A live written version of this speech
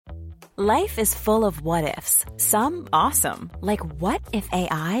Life is full of what-ifs. Some awesome, like what if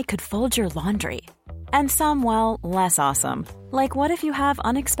AI could fold your laundry? And some, well, less awesome, like what if you have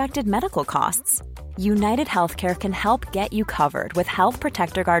unexpected medical costs? United Healthcare can help get you covered with Health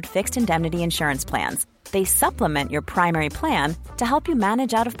Protector Guard fixed indemnity insurance plans. They supplement your primary plan to help you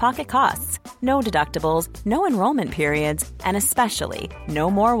manage out-of-pocket costs. No deductibles, no enrollment periods, and especially no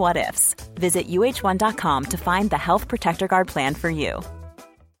more what-ifs. Visit uh1.com to find the Health Protector Guard plan for you.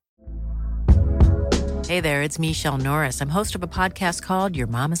 Hey there, it's Michelle Norris. I'm host of a podcast called Your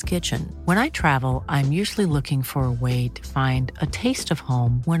Mama's Kitchen. When I travel, I'm usually looking for a way to find a taste of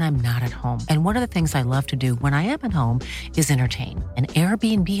home when I'm not at home. And one of the things I love to do when I am at home is entertain. And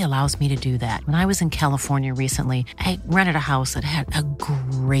Airbnb allows me to do that. When I was in California recently, I rented a house that had a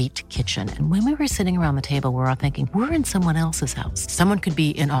great kitchen. And when we were sitting around the table, we're all thinking, we're in someone else's house. Someone could be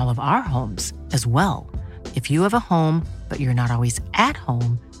in all of our homes as well. If you have a home, but you're not always at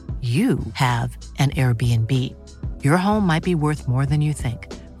home, you have an Airbnb. Your home might be worth more than you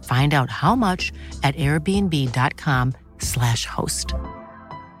think. Find out how much at airbnb.com/host.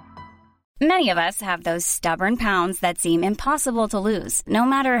 Many of us have those stubborn pounds that seem impossible to lose, no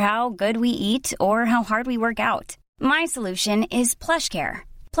matter how good we eat or how hard we work out. My solution is PlushCare.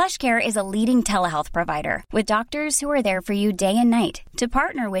 PlushCare is a leading telehealth provider with doctors who are there for you day and night to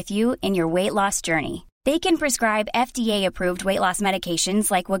partner with you in your weight loss journey. They can prescribe FDA-approved weight loss medications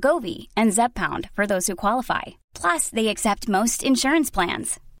like Wegovy and Zepbound for those who qualify. Plus, they accept most insurance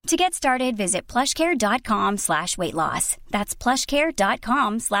plans. To get started, visit plushcare.com/weightloss. That's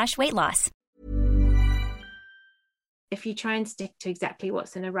plushcare.com/weightloss. If you try and stick to exactly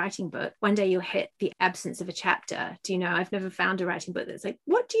what's in a writing book, one day you'll hit the absence of a chapter. Do you know, I've never found a writing book that's like,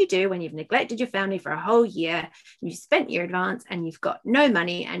 what do you do when you've neglected your family for a whole year, you spent your advance and you've got no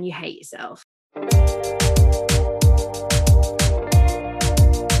money and you hate yourself?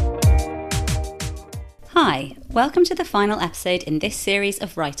 Hi, welcome to the final episode in this series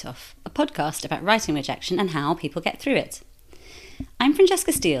of Write Off, a podcast about writing rejection and how people get through it. I'm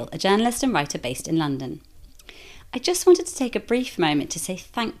Francesca Steele, a journalist and writer based in London. I just wanted to take a brief moment to say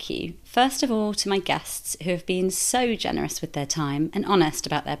thank you, first of all, to my guests who have been so generous with their time and honest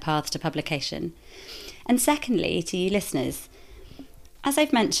about their paths to publication, and secondly, to you listeners. As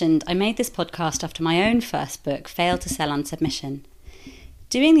I've mentioned, I made this podcast after my own first book failed to sell on submission.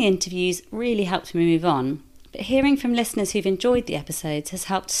 Doing the interviews really helped me move on, but hearing from listeners who've enjoyed the episodes has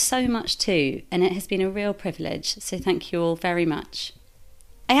helped so much too, and it has been a real privilege, so thank you all very much.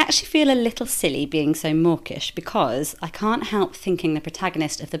 I actually feel a little silly being so mawkish because I can't help thinking the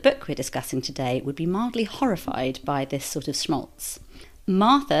protagonist of the book we're discussing today would be mildly horrified by this sort of schmaltz.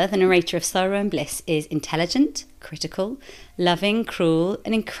 Martha, the narrator of Sorrow and Bliss, is intelligent, critical, loving, cruel,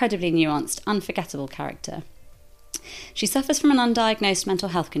 an incredibly nuanced, unforgettable character. She suffers from an undiagnosed mental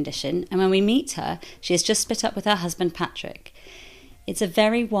health condition, and when we meet her, she has just split up with her husband Patrick. It's a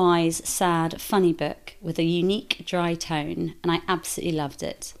very wise, sad, funny book with a unique, dry tone, and I absolutely loved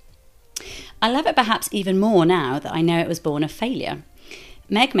it. I love it perhaps even more now that I know it was born of failure.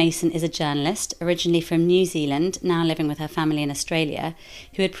 Meg Mason is a journalist, originally from New Zealand, now living with her family in Australia,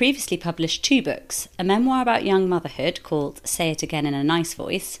 who had previously published 2 books, a memoir about young motherhood called Say It Again in a Nice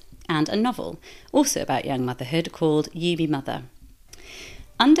Voice, and a novel, also about young motherhood, called You Be Mother.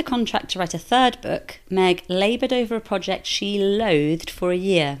 Under contract to write a 3rd book, Meg laboured over a project she loathed for a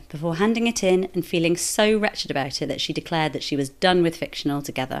year before handing it in and feeling so wretched about it that she declared that she was done with fiction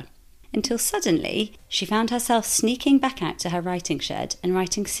altogether. Until suddenly, she found herself sneaking back out to her writing shed and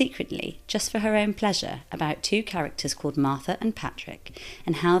writing secretly, just for her own pleasure, about 2 characters called Martha and Patrick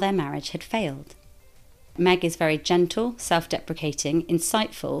and how their marriage had failed. Meg is very gentle, self-deprecating,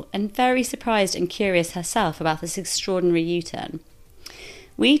 insightful, and very surprised and curious herself about this extraordinary U-turn.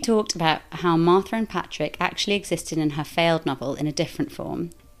 We talked about how Martha and Patrick actually existed in her failed novel in a different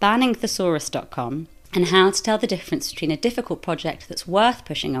form, banning thesaurus.com, and how to tell the difference between a difficult project that's worth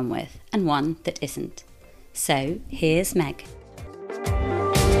pushing on with and one that isn't. So, here's Meg.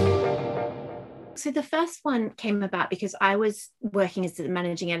 So the first one came about because I was working as the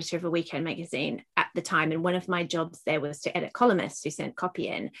managing editor of a weekend magazine at the time, and one of my jobs there was to edit columnists who sent copy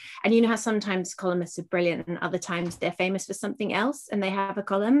in. And you know how sometimes columnists are brilliant and other times they're famous for something else and they have a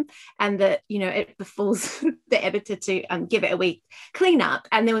column, and that, you know, it befalls the editor to give it a week clean up.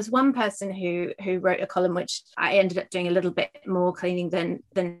 And there was one person who wrote a column which I ended up doing a little bit more cleaning than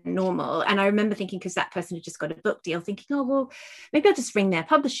normal. And I remember thinking, because that person had just got a book deal, thinking, oh well, maybe I'll just ring their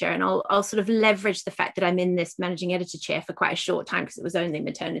publisher and I'll sort of leverage the fact that I'm in this managing editor chair for quite a short time, because it was only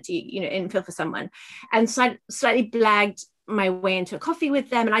maternity, you know, info for someone, and so I slightly blagged my way into a coffee with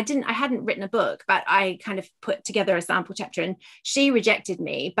them, and I hadn't written a book, but I kind of put together a sample chapter, and she rejected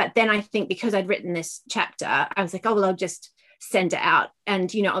me. But then I think because I'd written this chapter, I was like, oh, well, I'll just send it out.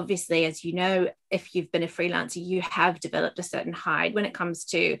 And, you know, obviously, as you know, if you've been a freelancer, you have developed a certain hide when it comes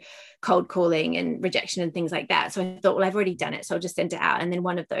to cold calling and rejection and things like that. So I thought, well, I've already done it, so I'll just send it out. And then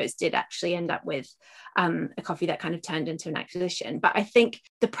one of those did actually end up with a coffee that kind of turned into an acquisition. But I think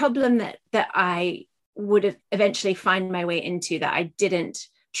the problem that I would have eventually find my way into, that I didn't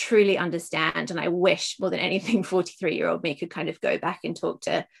truly understand, and I wish more than anything 43-year-old me could kind of go back and talk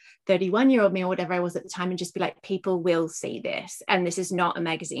to 31-year-old me or whatever I was at the time and just be like, people will see this, and this is not a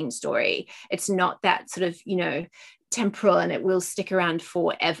magazine story. It's not that sort of, you know, temporal, and it will stick around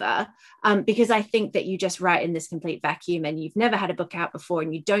forever, because I think that you just write in this complete vacuum, and you've never had a book out before,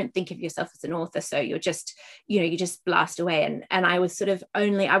 and you don't think of yourself as an author, so you're just, you know, you just blast away. And I was sort of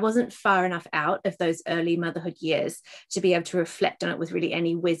I wasn't far enough out of those early motherhood years to be able to reflect on it with really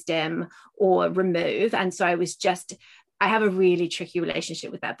any wisdom or remove, and so I have a really tricky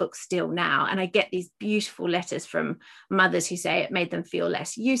relationship with that book still now. And I get these beautiful letters from mothers who say it made them feel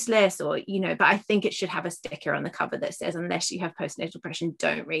less useless, or, you know, but I think it should have a sticker on the cover that says, unless you have postnatal depression,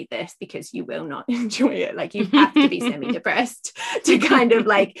 don't read this, because you will not enjoy it. Like, you have to be semi-depressed to kind of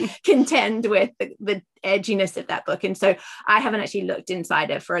like contend with the edginess of that book. And so I haven't actually looked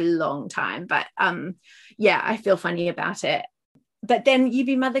inside it for a long time, but yeah, I feel funny about it. But then You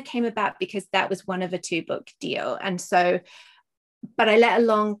Be Mother came about because that was one of a 2-book deal. And so, but I let a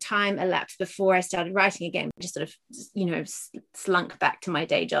long time elapse before I started writing again, just sort of, you know, slunk back to my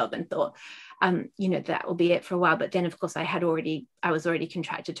day job and thought, you know, that will be it for a while. But then, of course, I was already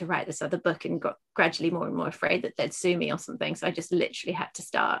contracted to write this other book, and got gradually more and more afraid that they'd sue me or something. So I just literally had to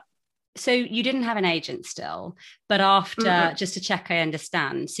start. So you didn't have an agent still, but after, just to check I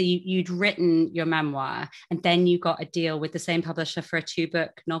understand, so you'd written your memoir and then you got a deal with the same publisher for a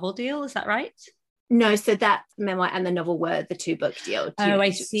 2-book novel deal, is that right? No, so that memoir and the novel were the 2-book deal.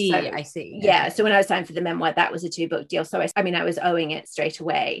 I see. Yeah, so when I was signed for the memoir, that was a 2-book deal. So I was owing it straight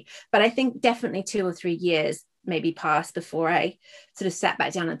away. But I think definitely 2 or 3 years maybe passed before I sort of sat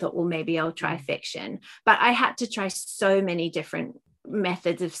back down and thought, well, maybe I'll try fiction. But I had to try so many different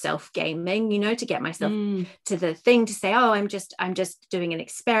methods of self-gaming, you know, to get myself to the thing, to say, oh, I'm just doing an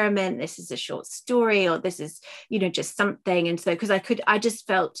experiment, this is a short story, or this is, you know, just something. And so, because I just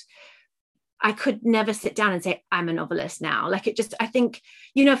felt I could never sit down and say, I'm a novelist now. Like, I think,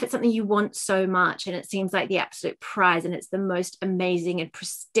 you know, if it's something you want so much and it seems like the absolute prize and it's the most amazing and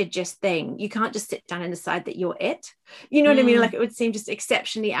prestigious thing, you can't just sit down and decide that you're it. You know what I mean? Like, it would seem just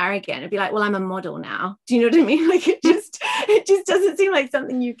exceptionally arrogant. It'd be like, well, I'm a model now. Do you know what I mean? Like, it just doesn't seem like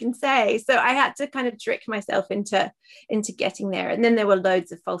something you can say. So I had to kind of trick myself into getting there. And then there were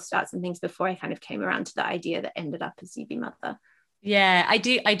loads of false starts and things before I kind of came around to the idea that ended up as You Be Mother. Yeah, I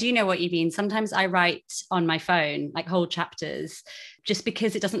do know what you mean. Sometimes I write on my phone, like whole chapters, just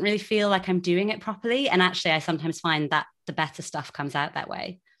because it doesn't really feel like I'm doing it properly. And actually, I sometimes find that the better stuff comes out that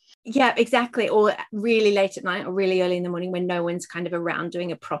way. Yeah, exactly. Or really late at night or really early in the morning when no one's kind of around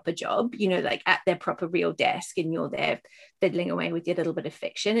doing a proper job, you know, like at their proper real desk, and you're there fiddling away with your little bit of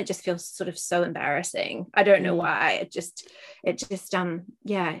fiction. It just feels sort of so embarrassing. I don't know why. It just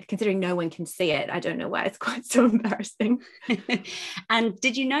yeah, considering no one can see it, I don't know why it's quite so embarrassing. And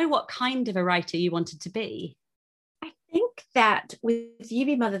did you know what kind of a writer you wanted to be? I think that with You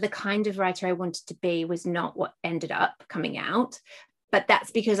Be Mother, the kind of writer I wanted to be was not what ended up coming out. But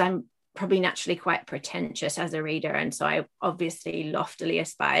that's because I'm probably naturally quite pretentious as a reader. And so I obviously loftily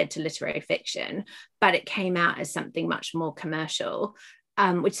aspired to literary fiction, but it came out as something much more commercial,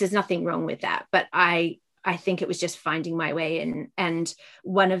 which there's nothing wrong with that. But I think it was just finding my way in. And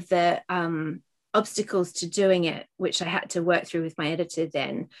one of the obstacles to doing it, which I had to work through with my editor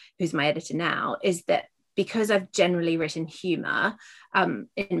then, who's my editor now, is that because I've generally written humor in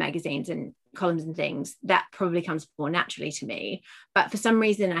magazines and columns and things, that probably comes more naturally to me. But for some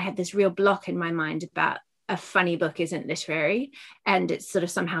reason, I had this real block in my mind about a funny book isn't literary, and it's sort of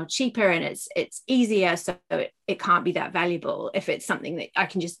somehow cheaper and it's easier, so it can't be that valuable if it's something that I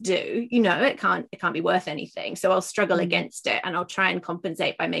can just do. You know, it can't be worth anything. So I'll struggle against it, and I'll try and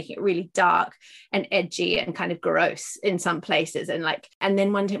compensate by making it really dark and edgy and kind of gross in some places. And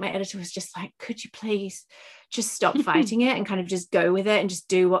then one day my editor was just like, could you please just stop fighting it and kind of just go with it and just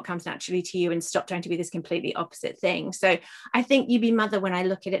do what comes naturally to you and stop trying to be this completely opposite thing. So I think You Be Mother, when I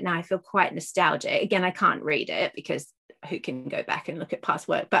look at it now, I feel quite nostalgic. Again, I can't read it because who can go back and look at past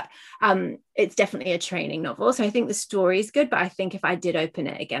work, but it's definitely a training novel. So I think the story is good, but I think if I did open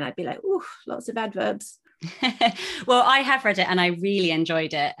it again, I'd be like, ooh, lots of adverbs. Well, I have read it and I really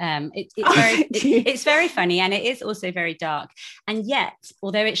enjoyed it. It's very funny, and it is also very dark. And yet,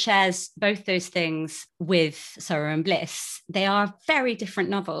 although it shares both those things with Sorrow and Bliss, they are very different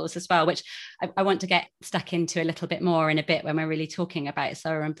novels as well, which I want to get stuck into a little bit more in a bit when we're really talking about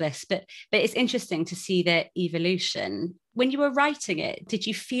Sorrow and Bliss. But it's interesting to see the evolution. When you were writing it, did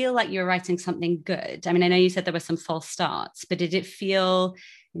you feel like you were writing something good? I mean, I know you said there were some false starts, but did it feel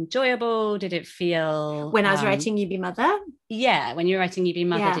enjoyable? Did it feel when I was writing You Be Mother? Yeah, when you were writing You Be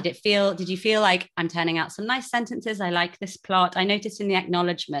Mother, did you feel like I'm turning out some nice sentences? I like this plot. I noticed in the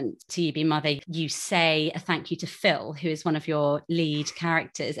acknowledgement to You Be Mother, you say a thank you to Phil, who is one of your lead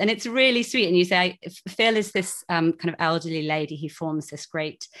characters. And it's really sweet. And you say, Phil is this kind of elderly lady who forms this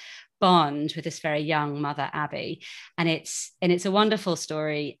great bond with this very young mother, Abby, and it's a wonderful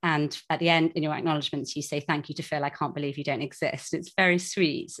story. And at the end, in your acknowledgements, you say thank you to Phil. I can't believe you don't exist. It's very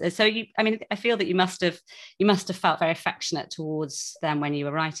sweet. So I feel that you must have felt very affectionate towards them when you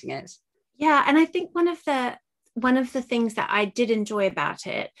were writing it. Yeah, and I think one of the things that I did enjoy about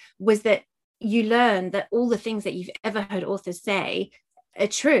it was that you learn that all the things that you've ever heard authors say are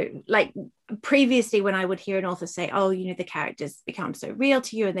true. Like previously, when I would hear an author say, oh, the characters become so real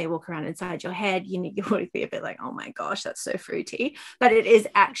to you and they walk around inside your head, you would be a bit like, oh my gosh, that's so fruity. But it is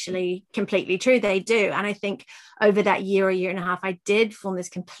actually completely true. They do. And I think over that year or year and a half, I did form this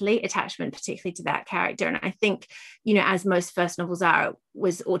complete attachment, particularly to that character. And I think, as most first novels are, it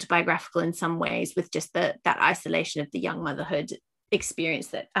was autobiographical in some ways, with just that isolation of the young motherhood experience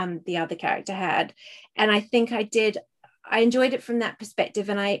that the other character had. And I think I enjoyed it from that perspective,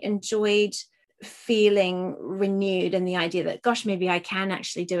 and I enjoyed feeling renewed, and the idea that, gosh, maybe I can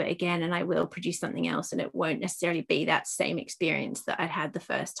actually do it again, and I will produce something else, and it won't necessarily be that same experience that I'd had the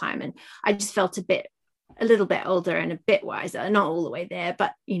first time. And I just felt a little bit older and a bit wiser, not all the way there,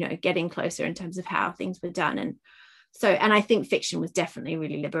 but getting closer in terms of how things were done. And I think fiction was definitely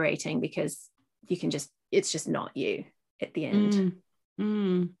really liberating, because it's just not you at the end.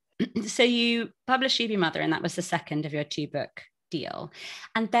 So you published You Be Mother, and that was the second of your 2-book deal.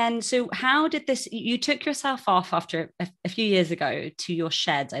 And then, so how did this, you took yourself off after a few years ago to your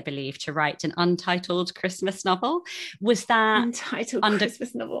shed, I believe, to write an untitled Christmas novel. Was that untitled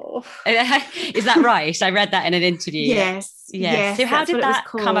Christmas novel? Is that right? I read that in an interview. Yes. So how did that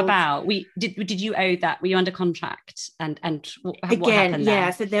come about? Did you owe that? Were you under contract? And what happened there? Yeah.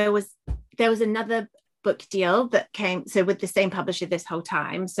 So there was another book deal that came, so with the same publisher this whole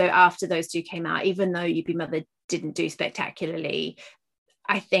time. So after those two came out, even though You Be Mother didn't do spectacularly,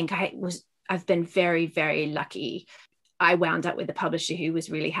 I think I've been very, very lucky. I wound up with a publisher who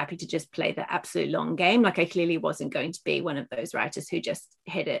was really happy to just play the absolute long game. Like, I clearly wasn't going to be one of those writers who just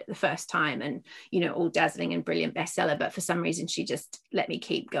hit it the first time and, all dazzling and brilliant bestseller. But for some reason, she just let me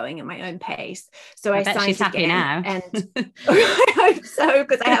keep going at my own pace. So I signed she's happy now. And I hope so,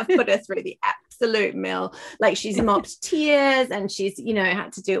 because I have put her through the absolute mill. Like, she's mopped tears, and she's,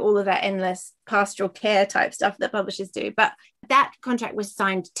 had to do all of that endless pastoral care type stuff that publishers do. But that contract was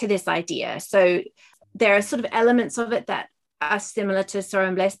signed to this idea. So there are sort of elements of it that are similar to Sorrow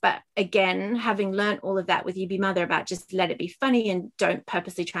and Bliss, but again, having learned all of that with You Be Mother about just let it be funny and don't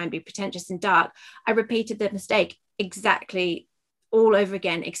purposely try and be pretentious and dark, I repeated the mistake exactly all over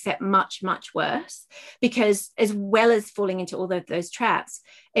again, except much, much worse, because as well as falling into all of those traps,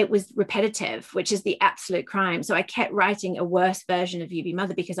 it was repetitive, which is the absolute crime. So I kept writing a worse version of You Be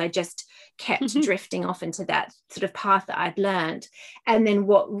Mother, because I just kept drifting off into that sort of path that I'd learned. And then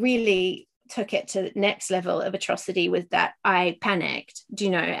what really took it to the next level of atrocity was that I panicked,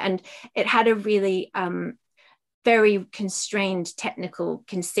 and it had a really very constrained technical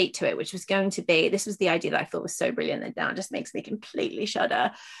conceit to it, which was going to be, this was the idea that I thought was so brilliant that now it just makes me completely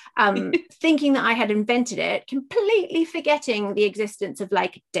shudder, thinking that I had invented it, completely forgetting the existence of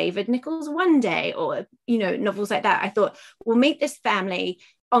like David Nichols' One Day, or novels like that. I thought, we'll meet this family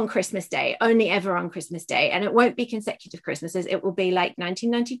on Christmas Day, only ever on Christmas Day, and it won't be consecutive Christmases. It will be like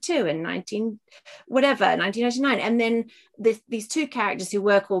 1992 and 1999, and then these two characters who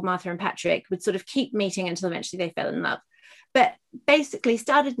were called Martha and Patrick would sort of keep meeting until eventually they fell in love. But basically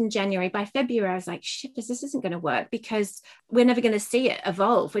started in January. By February, I was like, shit, this isn't going to work, because we're never going to see it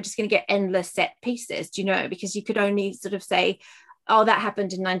evolve. We're just going to get endless set pieces, because you could only sort of say, oh, that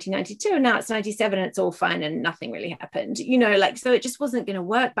happened in 1992 and now it's 97 and it's all fine and nothing really happened, so it just wasn't going to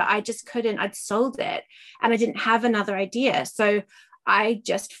work. But I just couldn't, I'd sold it and I didn't have another idea. So I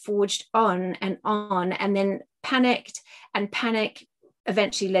just forged on and then panicked, and panic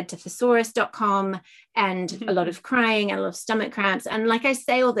eventually led to thesaurus.com and a lot of crying and a lot of stomach cramps. And like, I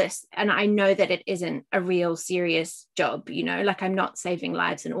say all this, and I know that it isn't a real serious job, you know, like I'm not saving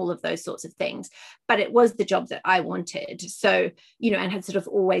lives and all of those sorts of things, but it was the job that I wanted. So, you know, and had sort of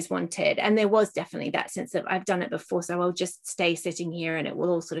always wanted. And there was definitely that sense of I've done it before, so I'll just stay sitting here and it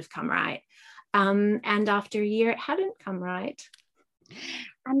will all sort of come right. And after a year, it hadn't come right.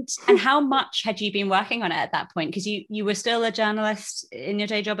 And how much had you been working on it at that point? Because you were still a journalist in your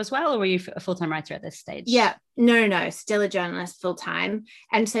day job as well, or were you a full-time writer at this stage? Yeah, no, still a journalist full-time.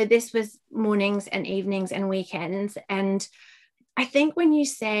 And so this was mornings and evenings and weekends. And I think when you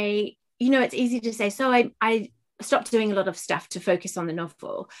say, you know, it's easy to say, so I stopped doing a lot of stuff to focus on the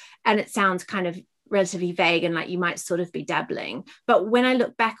novel. And it sounds kind of relatively vague and like you might sort of be dabbling. But when I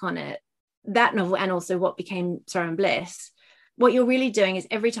look back on it, that novel and also what became Sorrow and Bliss, what you're really doing is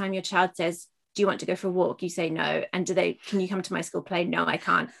every time your child says, do you want to go for a walk? You say no. And can you come to my school play? No, I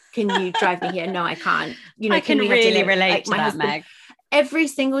can't. Can you drive me here? No, I can't. You know, I can really relate like, to that, husband, Meg. Every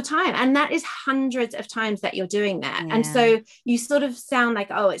single time. And that is hundreds of times that you're doing that. Yeah. And so you sort of sound like,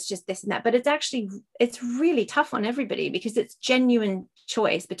 oh, it's just this and that, but it's really tough on everybody because it's genuine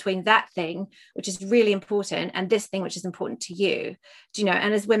choice between that thing, which is really important, and this thing, which is important to you. Do you know?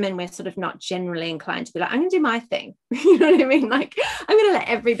 And as women, we're sort of not generally inclined to be like, I'm going to do my thing. You know what I mean? Like, I'm going to let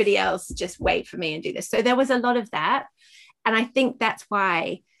everybody else just wait for me and do this. So there was a lot of that. And I think that's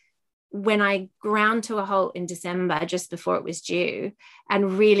why when I ground to a halt in December, just before it was due,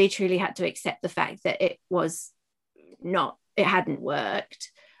 and really truly had to accept the fact that it hadn't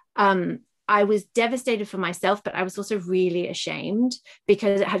worked, I was devastated for myself, but I was also really ashamed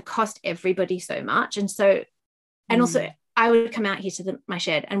because it had cost everybody so much. And so, and also I would come out here to my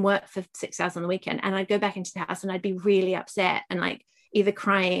shed and work for 6 hours on the weekend, and I'd go back into the house and I'd be really upset and like either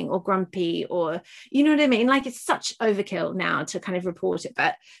crying or grumpy, or, you know what I mean? Like, it's such overkill now to kind of report it,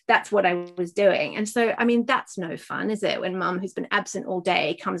 but that's what I was doing. And so, I mean, that's no fun, is it? When mum, who's been absent all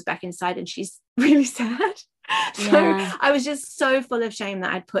day, comes back inside and she's really sad. So I was just so full of shame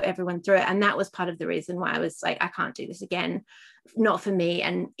that I'd put everyone through it. And that was part of the reason why I was like, I can't do this again. Not for me,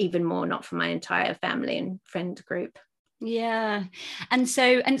 and even more not for my entire family and friend group. Yeah. And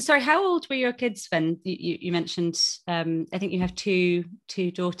sorry, how old were your kids when you mentioned, I think you have two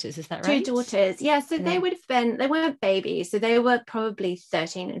daughters, is that right? 2 daughters. Yeah. So they weren't babies. So they were probably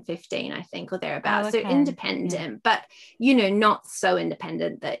 13 and 15, I think, or thereabouts. Oh, okay. So independent, but, you know, not so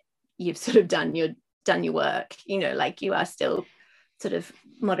independent that you've sort of done your work, you know, like you are still sort of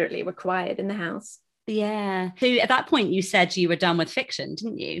moderately required in the house. Yeah. So at that point you said you were done with fiction,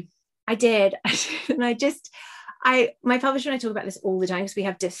 didn't you? I did. And my publisher and I talk about this all the time because we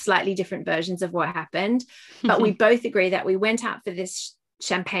have slightly different versions of what happened, but we both agree that we went out for this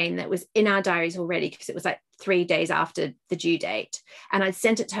champagne that was in our diaries already because it was like 3 days after the due date. And I'd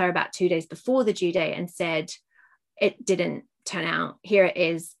sent it to her about 2 days before the due date and said, it didn't turn out. Here it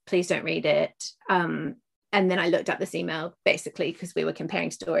is. Please don't read it. And then I looked up this email basically because we were comparing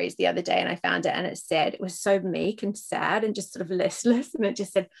stories the other day, and I found it, and it said, it was so meek and sad and just sort of listless. And it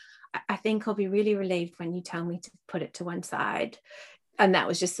just said, I think I'll be really relieved when you tell me to put it to one side. And that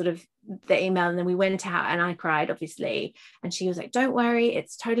was just sort of the email. And then we went out and I cried, obviously. And she was like, don't worry,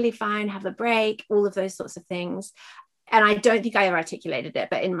 it's totally fine. Have a break, all of those sorts of things. And I don't think I ever articulated it,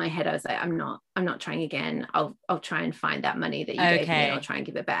 but in my head, I was like, I'm not trying again. I'll try and find that money that you gave me, and I'll try and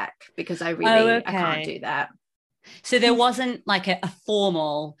give it back because I can't do that. So there wasn't like a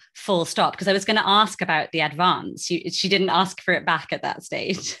formal full stop, because I was going to ask about the advance. She didn't ask for it back at that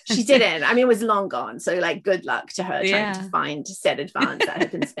stage. She didn't. I mean, it was long gone. So like, good luck to her trying to find said advance that had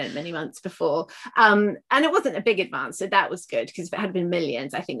been spent many months before. And it wasn't a big advance. So that was good, because if it had been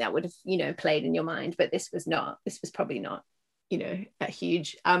millions, I think that would have, you know, played in your mind. But this was not. This was probably not, you know, a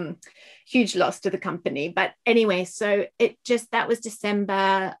huge loss to the company. But anyway, so that was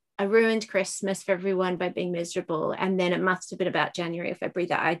December. I ruined Christmas for everyone by being miserable. And then it must have been about January or February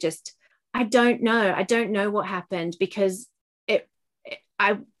that I don't know. I don't know what happened, because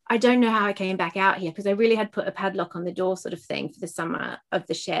I don't know how I came back out here, because I really had put a padlock on the door sort of thing for the summer of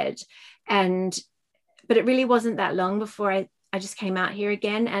the shed. But it really wasn't that long before I just came out here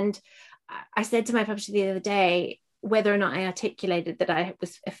again. And I said to my publisher the other day, whether or not I articulated that I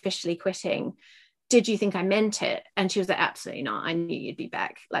was officially quitting, did you think I meant it? And she was like, absolutely not. I knew you'd be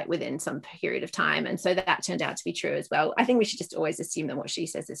back like within some period of time. And so that turned out to be true as well. I think we should just always assume that what she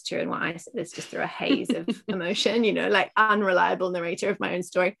says is true and what I said is just through a haze of emotion, you know, like unreliable narrator of my own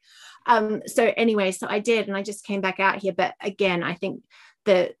story. So anyway, so I did, and I just came back out here. But again, I think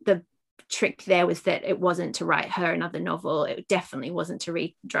the trick there was that it wasn't to write her another novel. It definitely wasn't to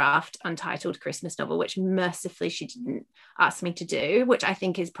redraft Untitled Christmas novel, which mercifully she didn't ask me to do, which I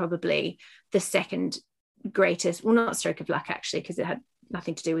think is probably the second greatest, well, not stroke of luck actually, because it had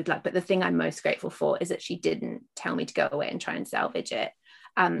nothing to do with luck, but the thing I'm most grateful for is that she didn't tell me to go away and try and salvage it,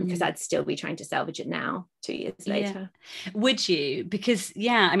 because I'd still be trying to salvage it now 2 years later. Would you? Because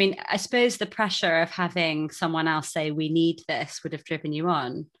I mean, I suppose the pressure of having someone else say we need this would have driven you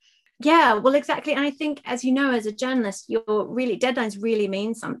on. Yeah, well, exactly. And I think, as you know, as a journalist, deadlines really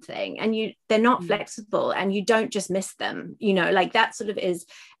mean something, and they're not flexible, and you don't just miss them, like that sort of is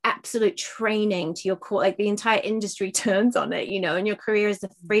absolute training to your core. Like the entire industry turns on it, and your career as a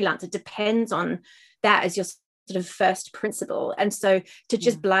freelancer depends on that as your sort of first principle. And so to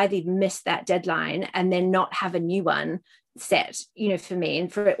just blithely miss that deadline and then not have a new one set, for me,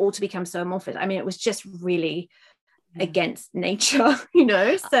 and for it all to become so amorphous, I mean, it was just really against nature,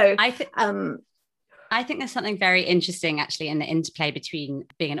 so I think there's something very interesting actually in the interplay between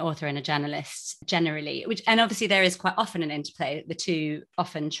being an author and a journalist generally, and obviously there is quite often an interplay. The two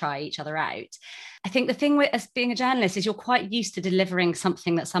often try each other out. I think the thing with as being a journalist is you're quite used to delivering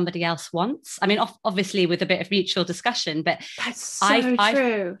something that somebody else wants. I mean, obviously with a bit of mutual discussion, but that's so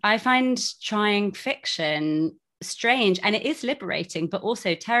true. I find trying fiction strange, and it is liberating but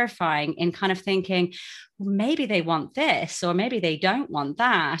also terrifying in kind of thinking, well, maybe they want this or maybe they don't want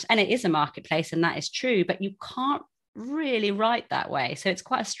that, and it is a marketplace and that is true, but you can't really write that way. So it's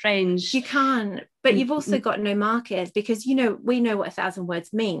quite a strange. You can, but you've also got no market, because we know what 1,000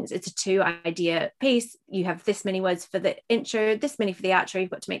 words means. It's a 2-idea piece. You have this many words for the intro, this many for the outro. You've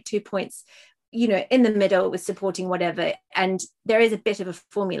got to make 2 points in the middle with supporting whatever, and there is a bit of a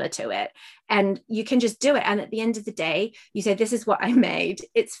formula to it, and you can just do it. And at the end of the day, you say, this is what I made,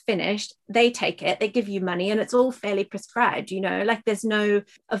 it's finished, they take it, they give you money, and it's all fairly prescribed, like there's no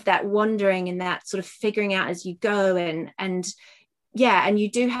of that wandering and that sort of figuring out as you go, and you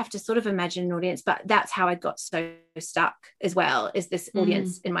do have to sort of imagine an audience. But that's how I got so stuck as well, is this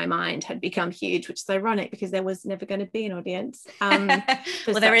audience in my mind had become huge, which is ironic because there was never going to be an audience. Well,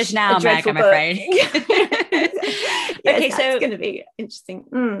 there is now, Meg, I'm afraid. Okay, so it's going to be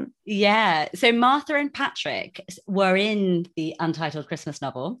interesting. Yeah, so Martha and Patrick were in the Untitled Christmas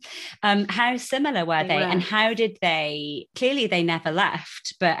novel. How similar were they? And how did they, clearly they never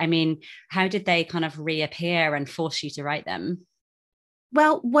left, but I mean, how did they kind of reappear and force you to write them?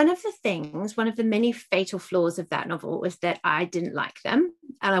 Well, one of the many fatal flaws of that novel was that I didn't like them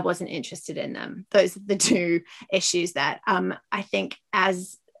and I wasn't interested in them. Those are the two issues that I think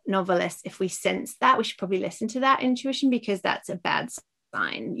as novelists, if we sense that, we should probably listen to that intuition, because that's a bad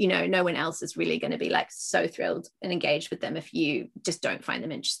sign. No one else is really going to be like so thrilled and engaged with them if you just don't find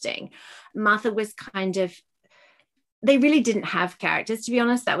them interesting. Martha was they really didn't have characters, to be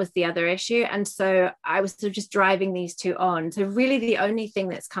honest. That was the other issue. And so I was sort of just driving these two on. So really the only thing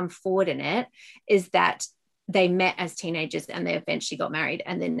that's come forward in it is that they met as teenagers and they eventually got married,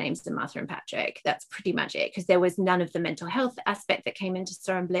 and their names are Martha and Patrick. That's pretty much it, because there was none of the mental health aspect that came into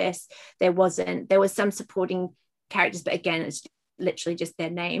Sorrow and Bliss. There was some supporting characters, but again, it's literally just their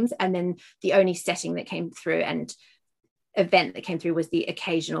names. And then the only setting that came through and event that came through was the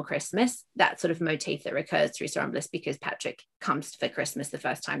occasional Christmas, that sort of motif that recurs through Sorrow and Bliss, because Patrick comes for Christmas the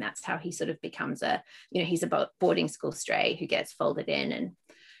first time. That's how he sort of becomes he's a boarding school stray who gets folded in, and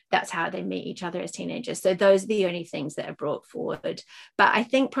that's how they meet each other as teenagers. So those are the only things that are brought forward. But I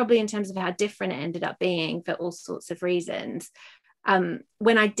think probably in terms of how different it ended up being for all sorts of reasons,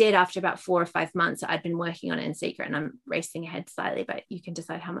 when I did, after about 4 or 5 months, I'd been working on it in secret, and I'm racing ahead slightly, but you can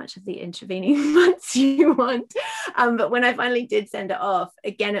decide how much of the intervening months you want. But when I finally did send it off,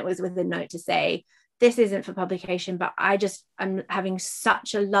 again, it was with a note to say, this isn't for publication, but I'm having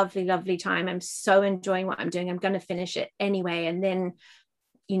such a lovely, lovely time. I'm so enjoying what I'm doing. I'm going to finish it anyway. And then,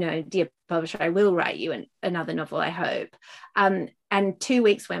 dear publisher, I will write you another novel, I hope. And 2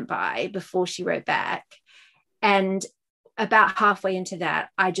 weeks went by before she wrote back. And about halfway into that,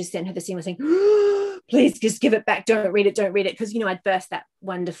 I just sent her the seamless saying, please just give it back. Don't read it. Because, I'd burst that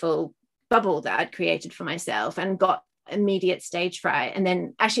wonderful bubble that I'd created for myself and got immediate stage fright. And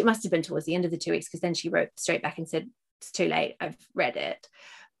then actually it must have been towards the end of the 2 weeks, because then she wrote straight back and said, it's too late, I've read it.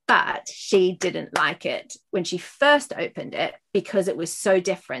 But she didn't like it when she first opened it, because it was so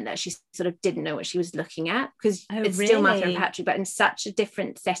different that she sort of didn't know what she was looking at, because it's really? Still Martha and Patrick, but in such a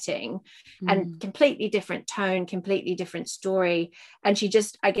different setting and completely different tone, completely different story. And she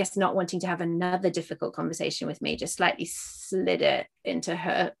just, I guess, not wanting to have another difficult conversation with me, just slightly slid it into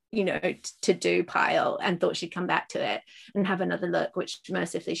her, to-do pile, and thought she'd come back to it and have another look, which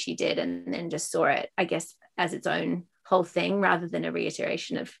mercifully she did, and then just saw it, I guess, as its own whole thing rather than a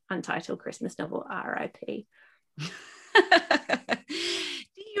reiteration of Untitled Christmas Novel, RIP. Do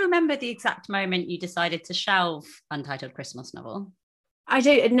you remember the exact moment you decided to shelve Untitled Christmas Novel? I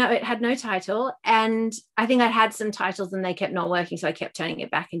do. No, it had no title. And I think I had some titles and they kept not working. So I kept turning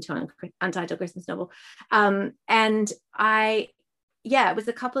it back into Untitled Christmas Novel. And it was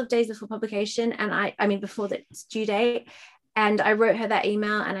a couple of days before publication. And I mean, before the due date. And I wrote her that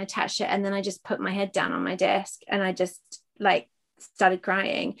email and I attached it. And then I just put my head down on my desk and I just started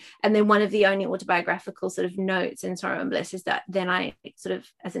crying. And then one of the only autobiographical sort of notes in Sorrow and Bliss is that then I sort of,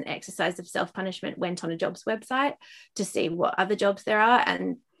 as an exercise of self-punishment, went on a jobs website to see what other jobs there are,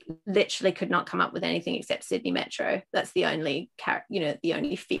 and literally could not come up with anything except Sydney Metro. That's the only the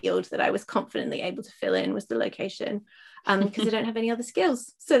only field that I was confidently able to fill in was the location, because I don't have any other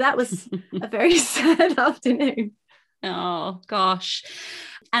skills. So that was a very sad afternoon. Oh gosh.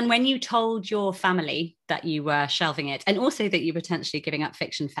 And when you told your family that you were shelving it, and also that you were potentially giving up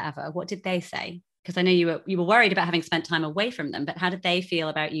fiction forever, what did they say? Because I know you were worried about having spent time away from them, but how did they feel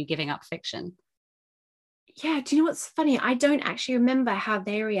about you giving up fiction? Yeah, do you know what's funny? I don't actually remember how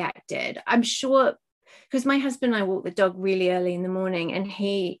they reacted. I'm sure, because my husband and I walk the dog really early in the morning, and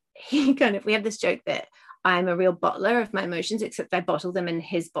he kind of, we have this joke that I'm a real bottler of my emotions, except I bottle them in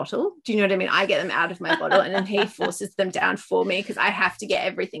his bottle. Do you know what I mean? I get them out of my bottle and then he forces them down for me because I have to get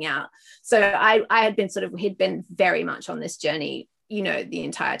everything out. So I had been he'd been very much on this journey, the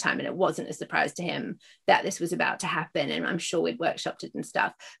entire time. And it wasn't a surprise to him that this was about to happen. And I'm sure we'd workshopped it and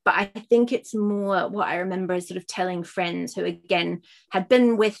stuff. But I think it's more what I remember is sort of telling friends who, again, had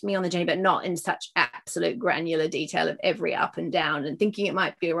been with me on the journey, but not in such absolute granular detail of every up and down, and thinking it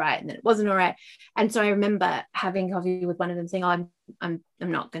might be all right. And then it wasn't all right. And so I remember having coffee with one of them saying, oh, I'm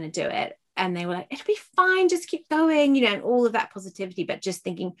not going to do it. And they were like, it'll be fine, just keep going, and all of that positivity, but just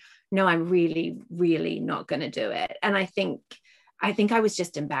thinking, no, I'm really, really not going to do it. And I think I was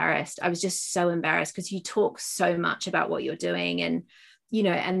just embarrassed. I was just so embarrassed because you talk so much about what you're doing and,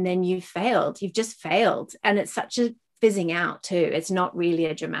 and then you've just failed. And it's such a fizzing out too. It's not really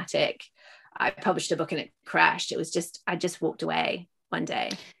a dramatic, I published a book and it crashed. It was just, I just walked away one day.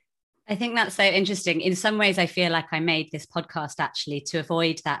 I think that's so interesting. In some ways, I feel like I made this podcast actually to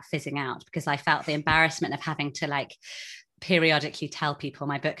avoid that fizzing out, because I felt the embarrassment of having to periodically tell people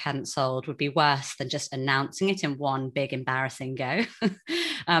my book hadn't sold would be worse than just announcing it in one big embarrassing go.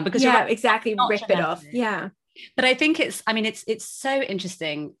 Because exactly, rip it off. Yeah. But I think it's so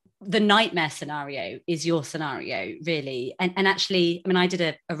interesting. The nightmare scenario is your scenario, really. And actually, I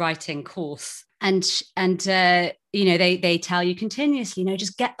did a writing course, and they tell you continuously,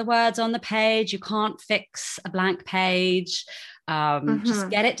 just get the words on the page. You can't fix a blank page. Just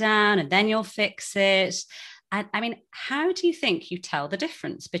get it down and then you'll fix it. And how do you think you tell the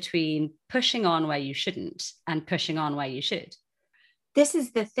difference between pushing on where you shouldn't and pushing on where you should? This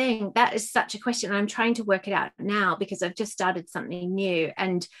is the thing. That is such a question. I'm trying to work it out now because I've just started something new,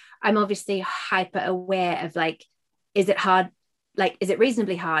 and I'm obviously hyper aware of is it hard? Is it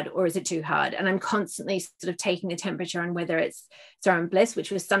reasonably hard or is it too hard? And I'm constantly sort of taking the temperature on whether it's Sorrow and Bliss, which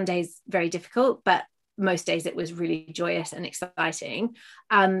was some days very difficult, but most days it was really joyous and exciting.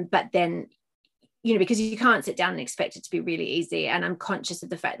 But then, because you can't sit down and expect it to be really easy. And I'm conscious of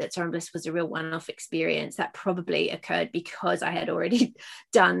the fact that Sorrow and Bliss was a real one-off experience that probably occurred because I had already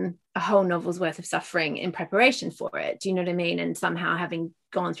done a whole novel's worth of suffering in preparation for it. Do you know what I mean? And somehow having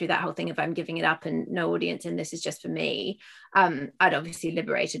gone through that whole thing of I'm giving it up and no audience and this is just for me, I'd obviously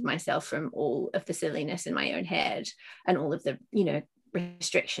liberated myself from all of the silliness in my own head and all of the,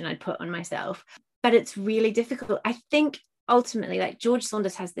 restriction I'd put on myself. But it's really difficult. I think ultimately, George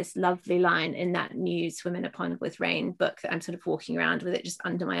Saunders has this lovely line in that new Swim in a Pond with Rain book that I'm sort of walking around with it just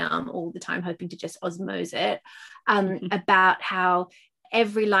under my arm all the time, hoping to just osmose it, about how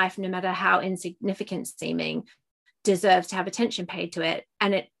every life, no matter how insignificant seeming, deserves to have attention paid to it.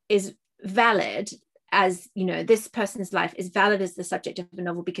 And it is valid as, this person's life is valid as the subject of a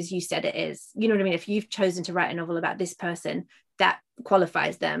novel because you said it is. You know what I mean? If you've chosen to write a novel about this person, that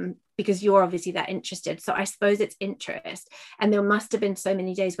qualifies them because you're obviously that interested. So I suppose it's interest. And there must have been so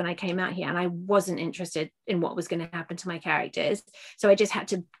many days when I came out here and I wasn't interested in what was going to happen to my characters. So I just had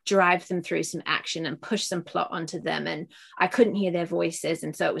to drive them through some action and push some plot onto them. And I couldn't hear their voices.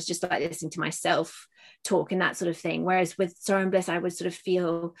 And so it was just like listening to myself talk and that sort of thing. Whereas with Sorrow and Bliss, I would sort of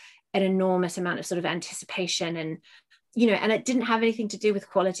feel an enormous amount of sort of anticipation and and it didn't have anything to do with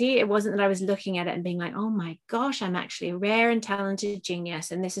quality. It wasn't that I was looking at it and being like, oh my gosh, I'm actually a rare and talented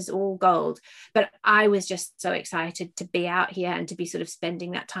genius and this is all gold. But I was just so excited to be out here and to be sort of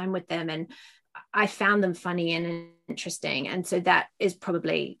spending that time with them. And I found them funny and interesting. And so that is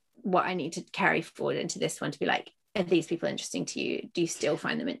probably what I need to carry forward into this one, to be like, are these people interesting to you? Do you still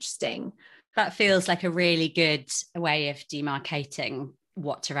find them interesting? That feels like a really good way of demarcating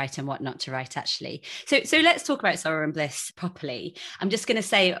what to write and what not to write, actually. So let's talk about Sorrow and Bliss properly. I'm just going to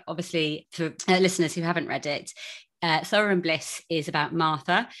say, obviously, for listeners who haven't read it, Sorrow and Bliss is about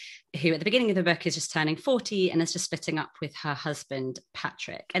Martha, who at the beginning of the book is just turning 40 and is just splitting up with her husband,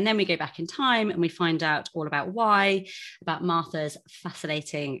 Patrick. And then we go back in time and we find out all about why, about Martha's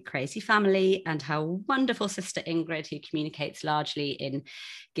fascinating, crazy family and her wonderful sister Ingrid, who communicates largely in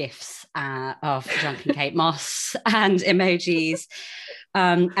GIFs of drunken Kate Moss and emojis.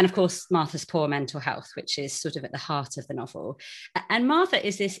 And of course, Martha's poor mental health, which is sort of at the heart of the novel. And Martha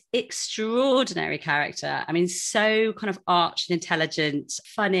is this extraordinary character. I mean, so kind of arch and intelligent,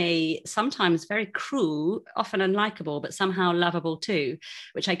 funny, sometimes very cruel, often unlikable, but somehow lovable too,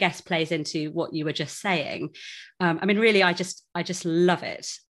 which I guess plays into what you were just saying. I mean, really, I just love it.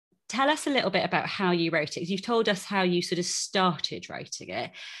 Tell us a little bit about how you wrote it. You've told us how you sort of started writing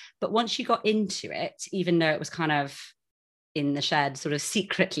it, but once you got into it, even though it was kind of in the shed sort of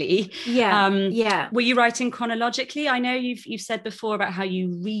secretly, were you writing chronologically? I know you've said before about how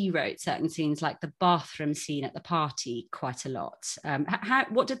you rewrote certain scenes, like the bathroom scene at the party, quite a lot.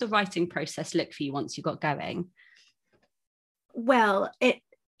 What did the writing process look for you once you got going? Well,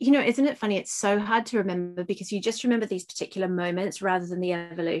 isn't it funny? It's so hard to remember because you just remember these particular moments rather than the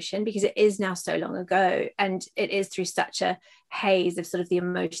evolution, because it is now so long ago and it is through such a haze of sort of the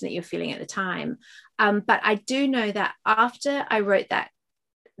emotion that you're feeling at the time. But I do know that after I wrote that,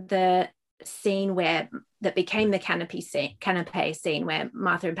 the scene that became the canapé scene where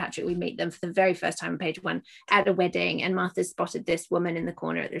Martha and Patrick, we meet them for the very first time on page 1 at a wedding, and Martha spotted this woman in the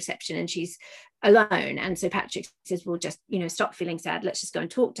corner at the reception and she's alone, and so Patrick says, well, just stop feeling sad, let's just go and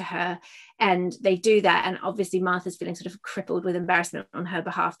talk to her. And they do that, and obviously Martha's feeling sort of crippled with embarrassment on her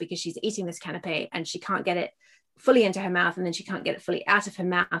behalf because she's eating this canapé and she can't get it fully into her mouth and then she can't get it fully out of her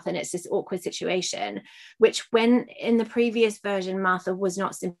mouth, and it's this awkward situation, which when in the previous version Martha was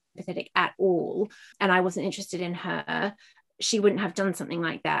not sympathetic at all and I wasn't interested in her, she wouldn't have done something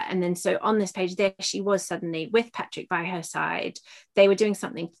like that. And then so on this page there, she was suddenly with Patrick by her side. They were doing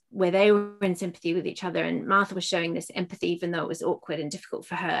something where they were in sympathy with each other, and Martha was showing this empathy even though it was awkward and difficult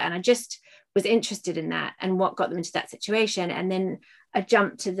for her. And I just was interested in that and what got them into that situation. And then a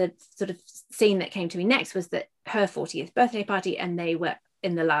jump to the sort of scene that came to me next was that her 40th birthday party, and they were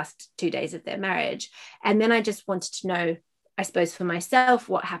in the last 2 days of their marriage. And then I just wanted to know, I suppose, for myself,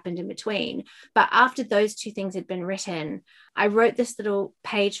 what happened in between. But after those two things had been written, I wrote this little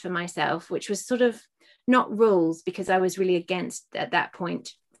page for myself, which was sort of not rules, because I was really against at that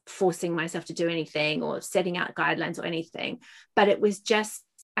point forcing myself to do anything or setting out guidelines or anything. But it was just,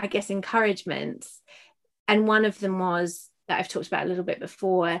 I guess, encouragements. And one of them was, that I've talked about a little bit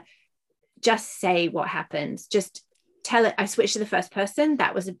before, just say what happens, just tell it. I switched to the first person.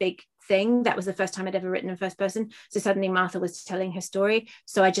 That was a big thing. That was the first time I'd ever written in first person. So suddenly Martha was telling her story.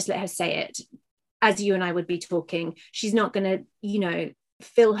 So I just let her say it as you and I would be talking. She's not going to,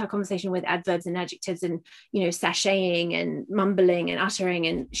 fill her conversation with adverbs and adjectives and, sashaying and mumbling and uttering.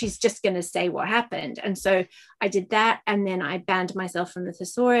 And she's just going to say what happened. And so I did that. And then I banned myself from the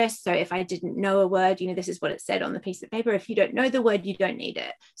thesaurus. So if I didn't know a word, this is what it said on the piece of paper. If you don't know the word, you don't need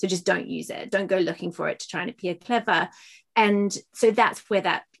it. So just don't use it. Don't go looking for it to try and appear clever. And so that's where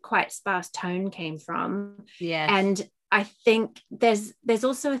that quite sparse tone came from. Yeah. And I think there's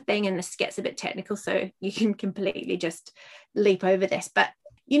also a thing, and this gets a bit technical, so you can completely just leap over this, but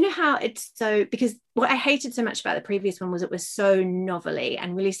you know how it's so, because what I hated so much about the previous one was it was so novelly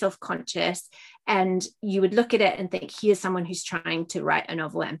and really self-conscious, and you would look at it and think, here's someone who's trying to write a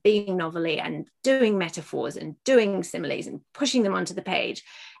novel and being novelly and doing metaphors and doing similes and pushing them onto the page.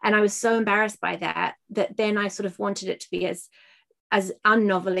 And I was so embarrassed by that then I sort of wanted it to be as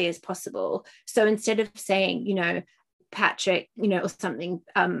unnovelly as possible. So instead of saying, Patrick, or something,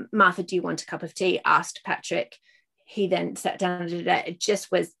 Martha, do you want a cup of tea? Asked Patrick. He then sat down and did it. It just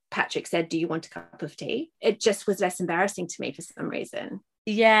was, Patrick said, do you want a cup of tea? It just was less embarrassing to me for some reason.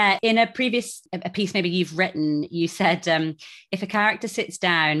 Yeah, in a piece maybe you've written, you said, if a character sits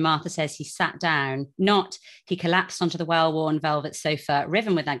down, Martha says he sat down, not he collapsed onto the well-worn velvet sofa,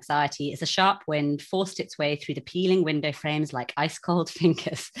 riven with anxiety as a sharp wind forced its way through the peeling window frames like ice-cold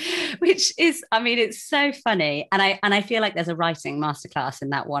fingers, which is, it's so funny. And I feel like there's a writing masterclass in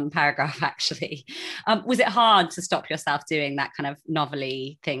that one paragraph, actually. Was it hard to stop yourself doing that kind of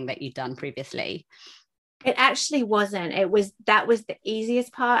novelty thing that you'd done previously? It actually wasn't. That was the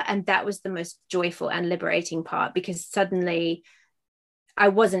easiest part, and that was the most joyful and liberating part, because suddenly I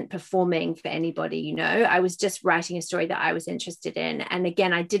wasn't performing for anybody, I was just writing a story that I was interested in. And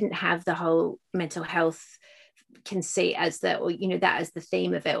again, I didn't have the whole mental health can see as the, or, you know, that as the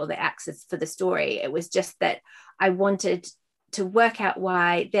theme of it or the axis for the story. It was just that I wanted to work out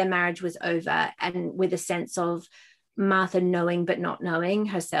why their marriage was over, and with a sense of Martha knowing but not knowing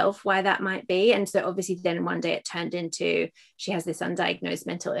herself why that might be. And so obviously then one day it turned into, she has this undiagnosed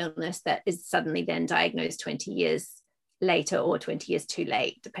mental illness that is suddenly then diagnosed 20 years later or 20 years too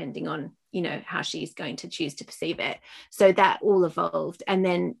late, depending on, you know, how she's going to choose to perceive it. So that all evolved, and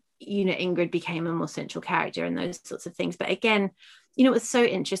then, you know, Ingrid became a more central character and those sorts of things. But again, you know, it was so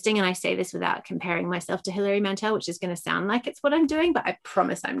interesting, and I say this without comparing myself to Hilary Mantel, which is going to sound like it's what I'm doing, but I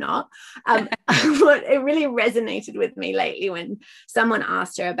promise I'm not. But it really resonated with me lately when someone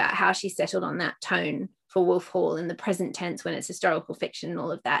asked her about how she settled on that tone for Wolf Hall in the present tense when it's historical fiction and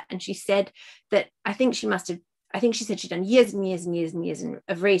all of that. And she said that I think she said she'd done years and years and years and years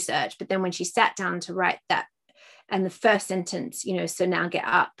of research, but then when she sat down to write that, and the first sentence, you know, "so now get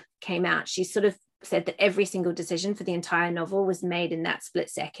up," came out, she sort of said that every single decision for the entire novel was made in that split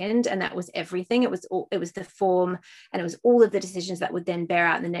second, and that was everything. It was the form, and it was all of the decisions that would then bear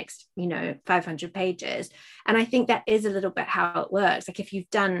out in the next, you know, 500 pages. And I think that is a little bit how it works. Like if you've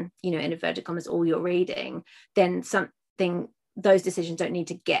done, you know, in inverted commas, all your reading, then those decisions don't need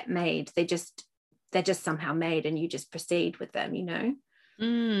to get made. They're just somehow made, and you just proceed with them, you know.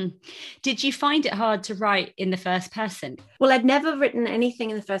 Did you find it hard to write in the first person? Well, I'd never written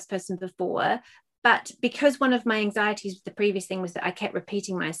anything in the first person before, but because one of my anxieties with the previous thing was that I kept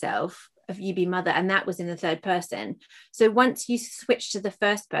repeating myself of "you be mother," and that was in the third person. So once you switch to the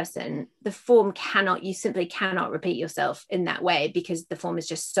first person, the form you simply cannot repeat yourself in that way, because the form is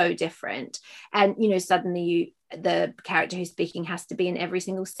just so different. And, you know, suddenly the character who's speaking has to be in every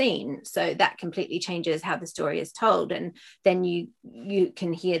single scene, so that completely changes how the story is told. And then you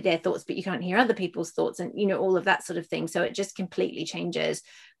can hear their thoughts, but you can't hear other people's thoughts, and, you know, all of that sort of thing. So it just completely changes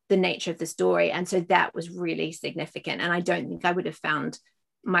the nature of the story. And so that was really significant, and I don't think I would have found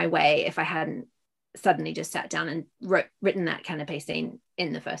my way if I hadn't suddenly just sat down and written that canopy scene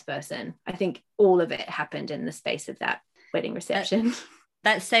in the first person. I think all of it happened in the space of that wedding reception.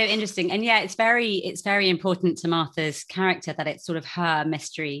 That's so interesting. And yeah, it's very important to Martha's character that it's sort of her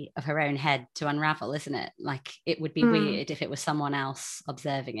mystery of her own head to unravel, isn't it? Like it would be weird if it was someone else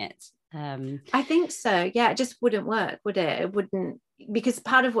observing it. I think so. Yeah, it just wouldn't work, would it? It wouldn't, because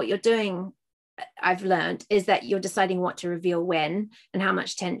part of what you're doing, I've learned, is that you're deciding what to reveal when, and how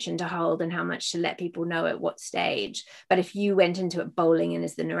much tension to hold, and how much to let people know at what stage. But if you went into it bowling in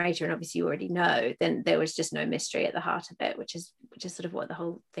as the narrator, and obviously you already know, then there was just no mystery at the heart of it, which is sort of what the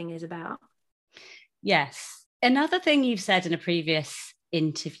whole thing is about. Yes. Another thing you've said in a previous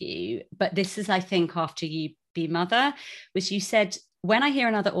interview, but this is, I think, after You Be Mother, was you said, "When I hear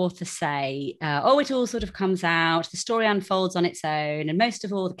another author say, it all sort of comes out, the story unfolds on its own, and most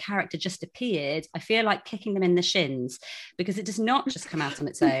of all, the character just appeared, I feel like kicking them in the shins, because it does not just come out on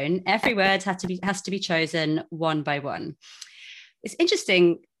its own. Every word has to be chosen one by one." It's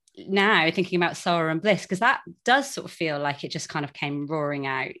interesting now thinking about Sorrow and Bliss, because that does sort of feel like it just kind of came roaring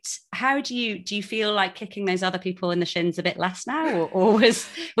out. How do you feel like kicking those other people in the shins a bit less now, or was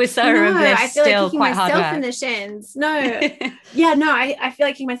Sorrow and Bliss I feel still like quite hard work? in the shins. No, yeah, no, I feel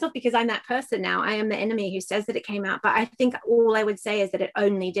like kicking myself because I'm that person now. I am the enemy who says that it came out, but I think all I would say is that it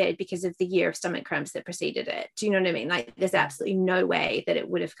only did because of the year of stomach cramps that preceded it. Do you know what I mean? Like there's absolutely no way that it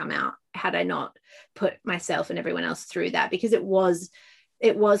would have come out had I not put myself and everyone else through that, because it was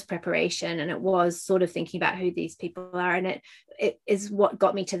preparation, and it was sort of thinking about who these people are, and it is what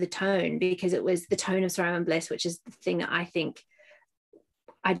got me to the tone, because it was the tone of Sorrow and Bliss, which is the thing that I think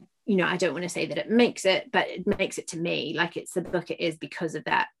I don't want to say that it makes it, but it makes it to me. Like it's the book it is because of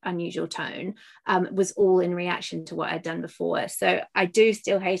that unusual tone. It was all in reaction to what I'd done before. So I do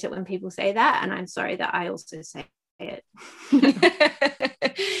still hate it when people say that, and I'm sorry that I also say it.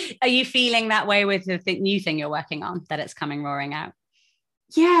 Are you feeling that way with the new thing you're working on, that it's coming roaring out?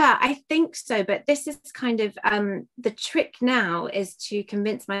 Yeah, I think so. But this is kind of the trick now is to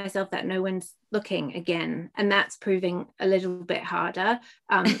convince myself that no one's looking again. And that's proving a little bit harder.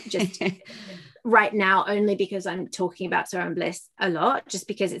 Just right now, only because I'm talking about Sorrow and Bliss a lot, just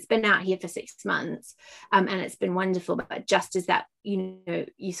because it's been out here for 6 months and it's been wonderful. But just as that, you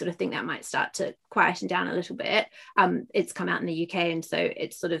sort of think that might start to quieten down a little bit, it's come out in the UK. And so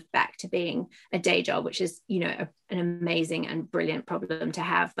it's sort of back to being a day job, which is, an amazing and brilliant problem to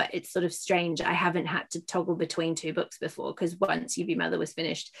have. But it's sort of strange. I haven't had to toggle between 2 books before, because once You Be Mother was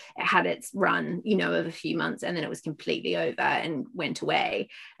finished, it had its run, of a few months, and then it was completely over and went away.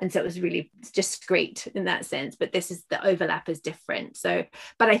 And so it was really just great in that sense. But the overlap is different. So,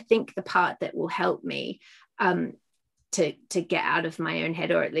 but I think the part that will help me to get out of my own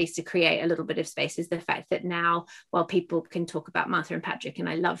head, or at least to create a little bit of space, is the fact that now, while people can talk about Martha and Patrick, and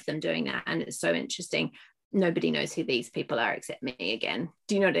I love them doing that, and it's so interesting, nobody knows who these people are except me again.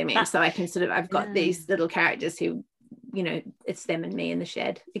 Do you know what I mean? So I can sort of, I've got these little characters who, you know, it's them and me in the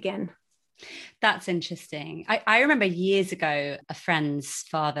shed again. That's interesting. I remember years ago, a friend's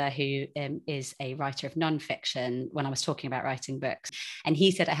father who is a writer of nonfiction, when I was talking about writing books, and he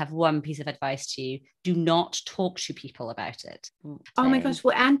said, I have one piece of advice to you: do not talk to people about it. Oh my gosh.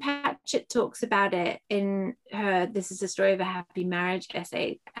 Well, Anne Patchett talks about it in her This Is a Story of a Happy Marriage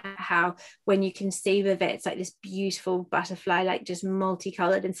essay, how when you conceive of it, it's like this beautiful butterfly, like just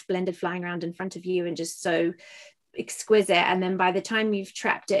multicolored and splendid, flying around in front of you and just so exquisite, and then by the time you've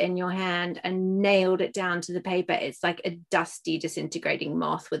trapped it in your hand and nailed it down to the paper, it's like a dusty, disintegrating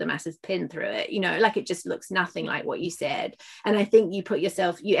moth with a massive pin through it, you know, like it just looks nothing like what you said. And I think you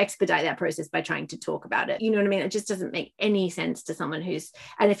expedite that process by trying to talk about it, you know what I mean? It just doesn't make any sense to someone who's,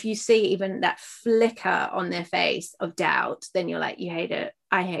 and if you see even that flicker on their face of doubt, then you're like, you hate it,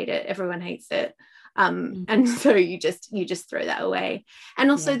 I hate it, everyone hates it. And so you just throw that away.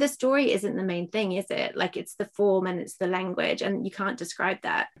 And also the story isn't the main thing, is it? Like, it's the form and it's the language, and you can't describe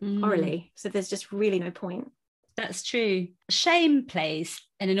that orally, so there's just really no point. That's true. Shame plays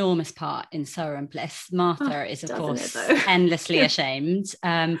an enormous part in Sorrow and Bliss. Martha is, of course, endlessly ashamed,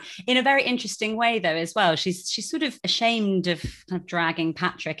 in a very interesting way, though, as well. She's sort of ashamed of kind of dragging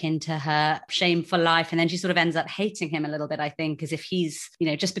Patrick into her shameful life, and then she sort of ends up hating him a little bit, I think, as if he's, you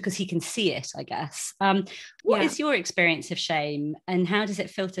know, just because he can see it, I guess. What is your experience of shame, and how does it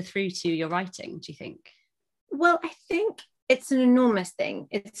filter through to your writing, do you think? Well, I think it's an enormous thing.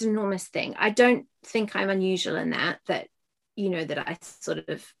 It's an enormous thing. I don't think I'm unusual in that, you know, that I sort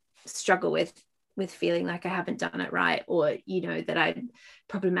of struggle with feeling like I haven't done it right, or, you know, that I'm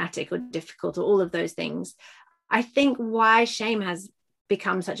problematic or difficult, or all of those things. I think why shame has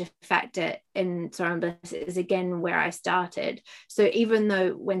become such a factor in Sorrow and Bliss is, again, where I started. So even though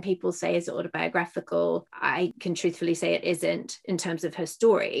when people say it's autobiographical, I can truthfully say it isn't in terms of her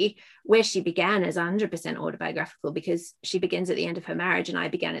story. Where she began is 100% autobiographical, because she begins at the end of her marriage and I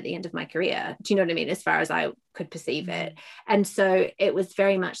began at the end of my career. Do you know what I mean? As far as I could perceive it. And so it was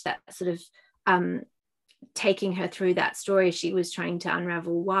very much that sort of taking her through that story. She was trying to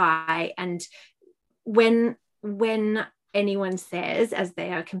unravel why. And when anyone says, as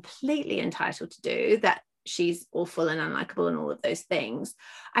they are completely entitled to do, that she's awful and unlikable and all of those things,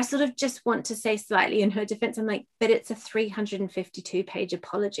 I sort of just want to say slightly in her defense, I'm like, but it's a 352-page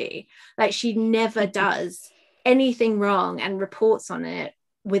apology. Like, she never does anything wrong and reports on it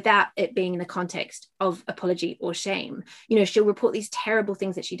without it being in the context of apology or shame. You know, she'll report these terrible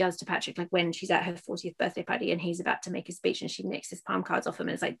things that she does to Patrick, like when she's at her 40th birthday party and he's about to make a speech and she nicks his palm cards off him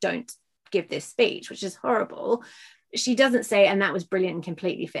and it's like, don't give this speech, which is horrible. She doesn't say, and that was brilliant and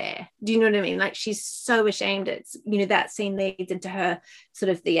completely fair. Do you know what I mean? Like, she's so ashamed. It's, you know, that scene leads into her sort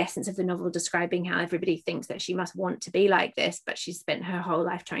of the essence of the novel, describing how everybody thinks that she must want to be like this, but she's spent her whole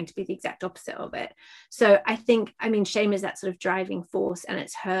life trying to be the exact opposite of it. So I think, I mean, shame is that sort of driving force, and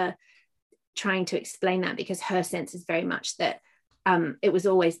it's her trying to explain that, because her sense is very much that it was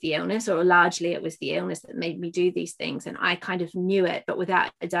always the illness, or largely it was the illness that made me do these things. And I kind of knew it, but without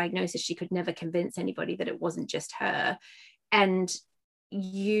a diagnosis, she could never convince anybody that it wasn't just her. And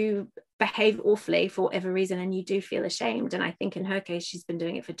you behave awfully for whatever reason, and you do feel ashamed. And I think in her case, she's been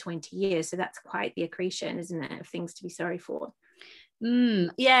doing it for 20 years. So that's quite the accretion, isn't it, of things to be sorry for.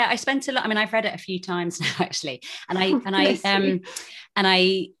 Yeah, I spent a lot. I mean, I've read it a few times now, actually. And I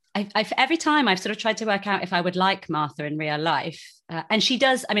every time I've sort of tried to work out if I would like Martha in real life, and she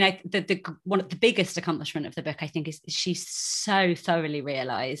does. I mean, one of the biggest accomplishment of the book, I think, is she's so thoroughly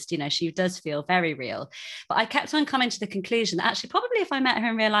realized. You know, she does feel very real. But I kept on coming to the conclusion that actually, probably if I met her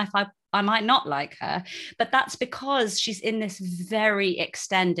in real life, I might not like her. But that's because she's in this very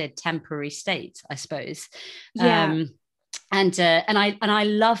extended temporary state, I suppose. Yeah. And I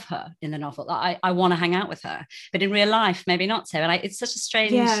love her in the novel. I want to hang out with her, but in real life, maybe not so. And it's such a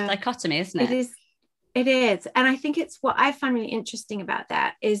strange dichotomy, isn't it? It is. And I think it's what I find really interesting about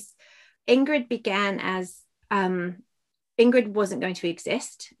that is Ingrid began as Ingrid wasn't going to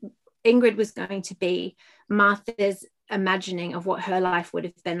exist. Ingrid was going to be Martha's imagining of what her life would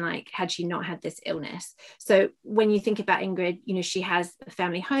have been like had she not had this illness. So when you think about Ingrid, you know, she has a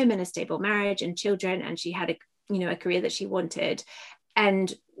family home and a stable marriage and children, and she had a career that she wanted.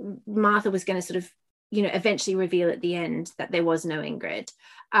 And Martha was going to sort of, you know, eventually reveal at the end that there was no Ingrid.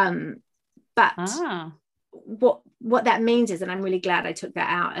 But what that means is, and I'm really glad I took that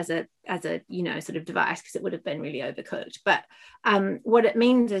out as a sort of device, because it would have been really overcooked, but what it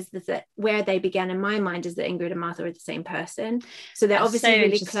means is that where they began in my mind is that Ingrid and Martha are the same person, so they're obviously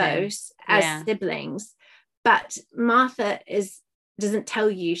really close as siblings, but Martha doesn't tell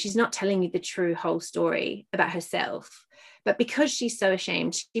you, she's not telling you the true whole story about herself, but because she's so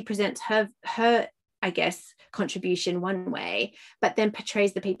ashamed, she presents her I guess contribution one way, but then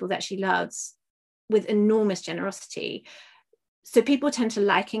portrays the people that she loves with enormous generosity. So people tend to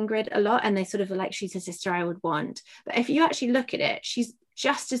like Ingrid a lot, and they sort of are like, she's a sister I would want. But if you actually look at it, she's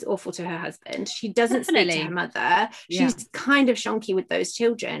just as awful to her husband. She doesn't speak to her mother. She's kind of shonky with those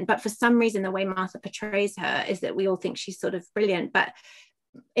children. But for some reason, the way Martha portrays her is that we all think she's sort of brilliant. But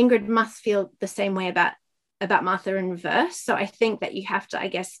Ingrid must feel the same way about Martha in reverse. So I think that you have to, I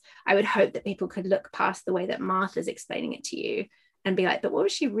guess, I would hope that people could look past the way that Martha's explaining it to you and be like, but what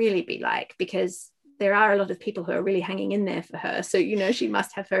would she really be like? Because there are a lot of people who are really hanging in there for her. So, she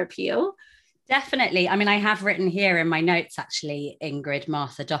must have her appeal. Definitely. I mean, I have written here in my notes, actually, Ingrid,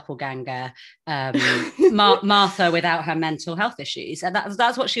 Martha, doppelganger, Martha without her mental health issues. And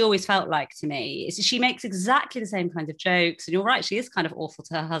that's what she always felt like to me. She makes exactly the same kinds of jokes. And you're right, she is kind of awful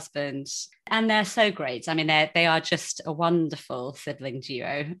to her husband. And they're so great. I mean, they are just a wonderful sibling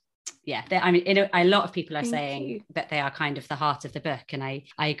duo. Yeah, a lot of people are saying that they are kind of the heart of the book, and I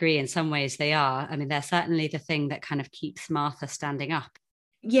agree in some ways they are. I mean, they're certainly the thing that kind of keeps Martha standing up.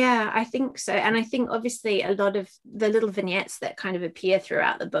 Yeah, I think so. And I think obviously a lot of the little vignettes that kind of appear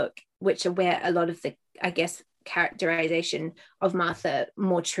throughout the book, which are where a lot of the, I guess, characterization of Martha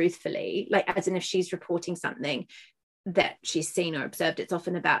more truthfully, like as in if she's reporting something that she's seen or observed, it's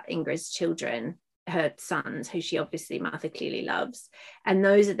often about Ingrid's children, her sons, who Martha clearly loves. And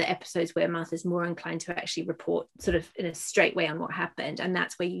those are the episodes where Martha's more inclined to actually report sort of in a straight way on what happened. And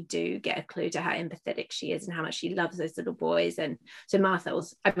that's where you do get a clue to how empathetic she is and how much she loves those little boys. And so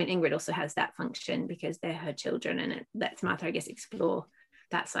Ingrid also has that function because they're her children, and it lets Martha, I guess, explore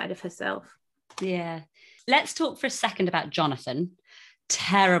that side of herself. Yeah. Let's talk for a second about Jonathan.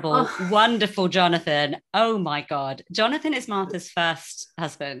 Terrible, wonderful Jonathan. Oh my God. Jonathan is Martha's first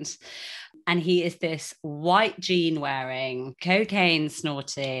husband. And he is this white jean wearing, cocaine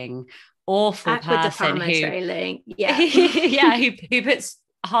snorting, awful person trailing. who puts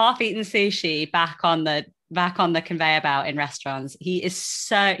half-eaten sushi back on the conveyor belt in restaurants. He is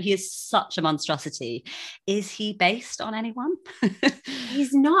such a monstrosity. Is he based on anyone?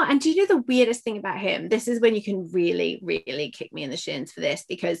 He's not. And do you know the weirdest thing about him? This is when you can really, really kick me in the shins for this,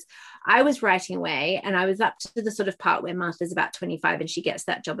 because I was writing away and I was up to the sort of part where Martha's about 25 and she gets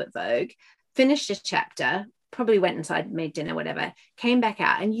that job at Vogue, finished a chapter, probably went inside, made dinner, whatever, came back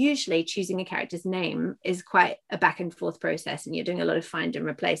out. And usually choosing a character's name is quite a back and forth process. And you're doing a lot of find and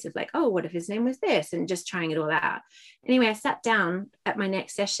replace of like, oh, what if his name was this? And just trying it all out. Anyway, I sat down at my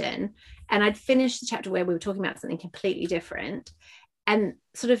next session and I'd finished the chapter where we were talking about something completely different and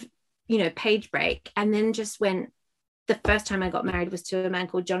sort of, page break. And then just went, the first time I got married was to a man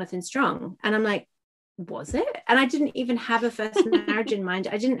called Jonathan Strong. And I'm like, was it? And I didn't even have a first marriage in mind.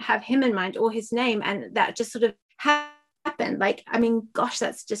 I didn't have him in mind or his name. And that just sort of happened. Like, I mean, gosh,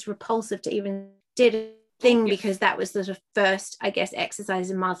 that's just repulsive to even did a thing, because that was the sort of first, I guess,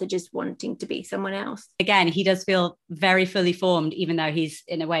 exercise in Martha just wanting to be someone else. Again, he does feel very fully formed, even though he's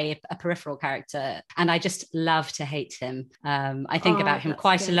in a way a peripheral character. And I just love to hate him. I think about him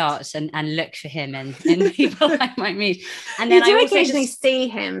quite a lot and look for him in people I might meet. And then I occasionally see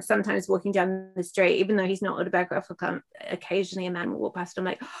him sometimes walking down the street, even though he's not autobiographical. Occasionally a man will walk past. I'm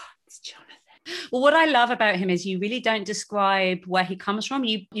like, oh, it's Jonathan. Well, what I love about him is you really don't describe where he comes from.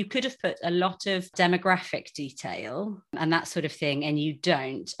 You could have put a lot of demographic detail and that sort of thing, and you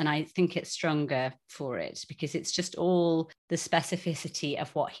don't. And I think it's stronger for it because it's just all the specificity of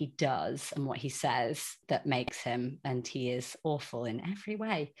what he does and what he says that makes him, and he is awful in every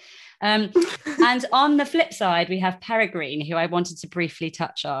way. And on the flip side, we have Peregrine, who I wanted to briefly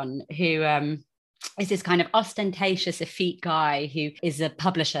touch on, who is this kind of ostentatious, effete guy who is a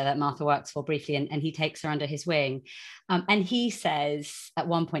publisher that Martha works for briefly, and he takes her under his wing. And he says, at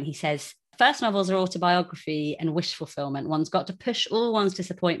one point, first novels are autobiography and wish fulfillment. One's got to push all one's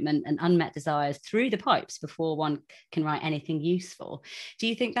disappointment and unmet desires through the pipes before one can write anything useful. Do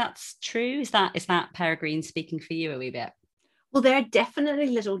you think that's true? Is that Peregrine speaking for you a wee bit? Well, there are definitely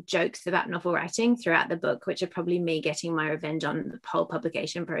little jokes about novel writing throughout the book, which are probably me getting my revenge on the whole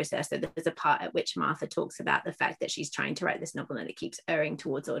publication process. So there's a part at which Martha talks about the fact that she's trying to write this novel and it keeps erring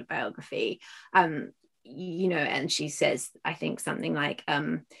towards autobiography. And she says, I think something like,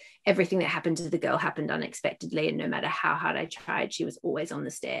 everything that happened to the girl happened unexpectedly, and no matter how hard I tried, she was always on the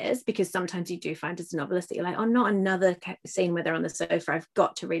stairs. Because sometimes you do find as a novelist that you're like, oh, not another scene where they're on the sofa, I've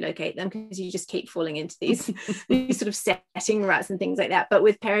got to relocate them, because you just keep falling into these sort of setting ruts and things like that. But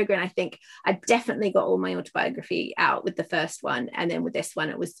with Peregrine, I think I definitely got all my autobiography out with the first one, and then with this one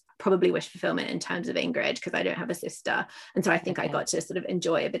it was probably wish fulfillment in terms of Ingrid, because I don't have a sister, and so I think I got to sort of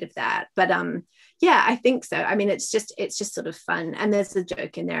enjoy a bit of that. But yeah, I think so. I mean, it's just sort of fun, and there's a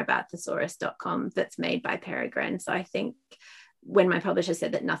joke in there about thesaurus.com that's made by Peregrine. So I think when my publisher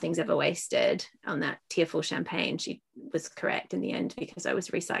said that nothing's ever wasted on that Tearful Champagne, she was correct in the end, because I was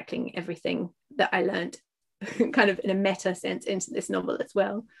recycling everything that I learned kind of in a meta sense into this novel as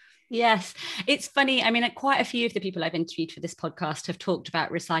well. Yes, it's funny. I mean, quite a few of the people I've interviewed for this podcast have talked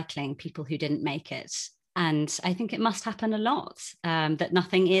about recycling people who didn't make it. And I think it must happen a lot, that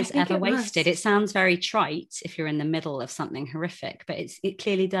nothing is ever wasted. It sounds very trite if you're in the middle of something horrific, but it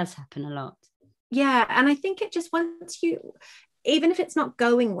clearly does happen a lot. Yeah, and I think it just, once you, even if it's not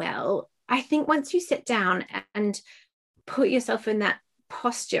going well, I think once you sit down and put yourself in that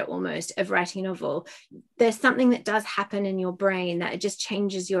posture almost of writing a novel, there's something that does happen in your brain that it just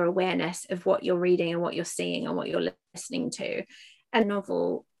changes your awareness of what you're reading and what you're seeing and what you're listening to. A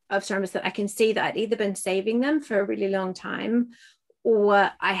novel of Somerset, that I can see that I'd either been saving them for a really long time, or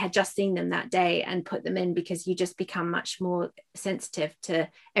I had just seen them that day and put them in, because you just become much more sensitive to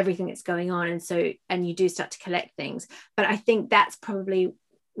everything that's going on. And you do start to collect things. But I think that's probably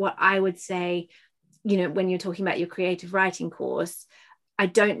what I would say, you know, when you're talking about your creative writing course, I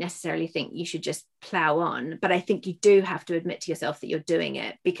don't necessarily think you should just plow on, but I think you do have to admit to yourself that you're doing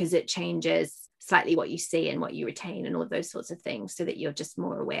it, because it changes slightly what you see and what you retain and all of those sorts of things, so that you're just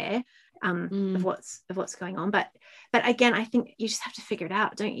more aware of what's going on. But again, I think you just have to figure it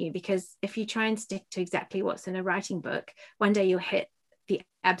out, don't you? Because if you try and stick to exactly what's in a writing book, one day you'll hit the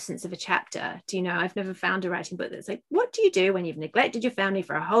absence of a chapter. Do you know, I've never found a writing book that's like, what do you do when you've neglected your family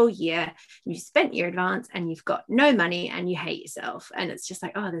for a whole year, and you spent your advance and you've got no money and you hate yourself? And it's just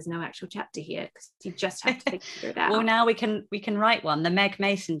like, oh, there's no actual chapter here, because you just have to figure it out. Well, now we can write one, the Meg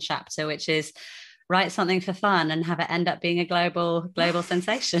Mason chapter, which is write something for fun and have it end up being a global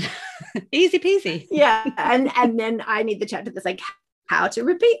sensation. Easy peasy. Yeah, and then I need the chapter that's like how to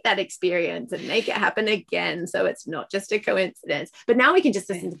repeat that experience and make it happen again, so it's not just a coincidence. But now we can just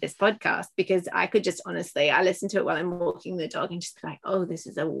listen to this podcast, because I could just honestly, I listen to it while I'm walking the dog and just be like, oh, this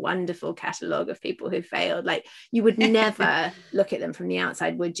is a wonderful catalogue of people who failed. Like, you would never look at them from the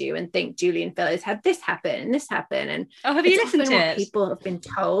outside, would you, and think Julian Fellowes had this happen and this happen. And have you listened to it? People have been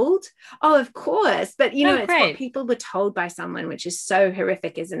told. Oh, of course. But you know, it's what people were told by someone, which is so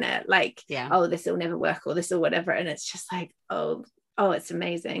horrific, isn't it? Like, oh, this will never work, or this will whatever. And it's just like, oh, it's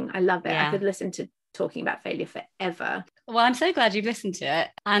amazing. I love it. I could listen to talking about failure forever. Well, I'm so glad you've listened to it.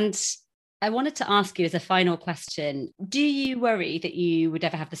 And I wanted to ask you as a final question, do you worry that you would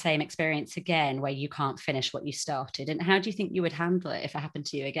ever have the same experience again where you can't finish what you started? And how do you think you would handle it if it happened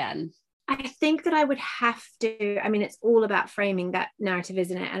to you again? I think that I would have to, I mean, it's all about framing that narrative,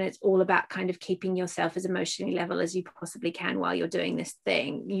 isn't it? And it's all about kind of keeping yourself as emotionally level as you possibly can while you're doing this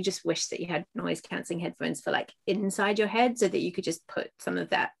thing. You just wish that you had noise cancelling headphones for like inside your head, so that you could just put some of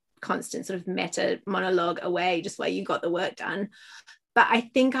that constant sort of meta monologue away just while you got the work done. But I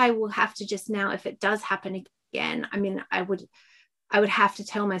think I will have to just now, if it does happen again, I mean, I would have to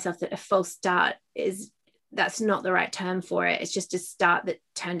tell myself that a false start that's not the right term for it. It's just a start that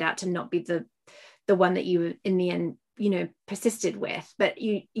turned out to not be the one that you in the end, you know, persisted with. But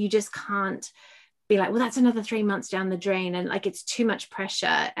you just can't be like, well, that's another 3 months down the drain, and like, it's too much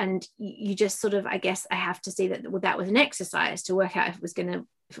pressure. And you just sort of, I guess I have to see that, well, that was an exercise to work out if it was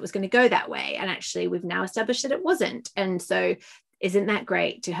going to go that way. And actually we've now established that it wasn't. And so isn't that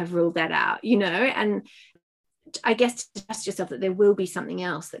great to have ruled that out, you know? And I guess to trust yourself that there will be something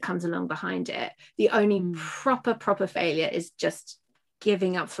else that comes along behind it. The only proper failure is just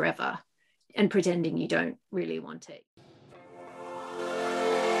giving up forever and pretending you don't really want it.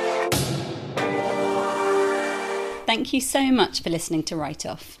 Thank you so much for listening to Write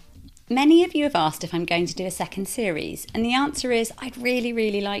Off. Many of you have asked if I'm going to do a second series, and the answer is I'd really,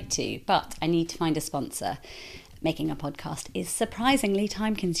 really like to, but I need to find a sponsor. Making a podcast is surprisingly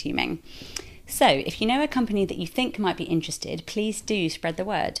time-consuming. So if you know a company that you think might be interested, please do spread the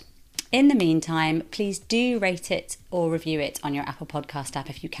word. In the meantime, please do rate it or review it on your Apple Podcast app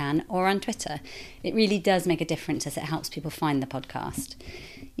if you can, or on Twitter. It really does make a difference, as it helps people find the podcast.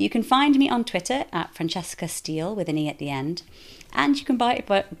 You can find me on Twitter at Francesca Steele with an E at the end. And you can buy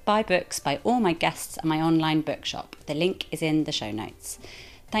books by all my guests at my online bookshop. The link is in the show notes.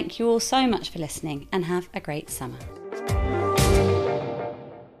 Thank you all so much for listening, and have a great summer.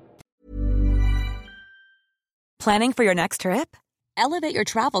 Planning for your next trip? Elevate your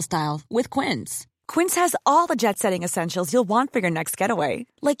travel style with Quince. Quince has all the jet-setting essentials you'll want for your next getaway,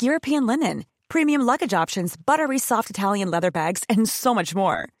 like European linen, premium luggage options, buttery soft Italian leather bags, and so much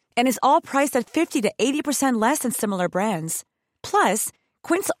more. And is all priced at 50 to 80% less than similar brands. Plus,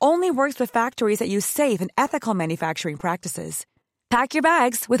 Quince only works with factories that use safe and ethical manufacturing practices. Pack your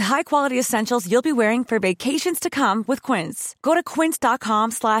bags with high-quality essentials you'll be wearing for vacations to come with Quince. Go to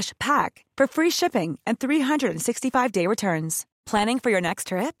quince.com/pack for free shipping and 365-day returns. Planning for your next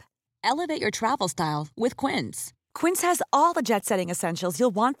trip? Elevate your travel style with Quince. Quince has all the jet-setting essentials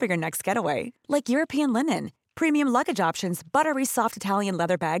you'll want for your next getaway, like European linen, premium luggage options, buttery soft Italian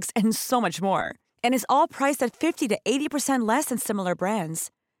leather bags, and so much more. And is all priced at 50 to 80% less than similar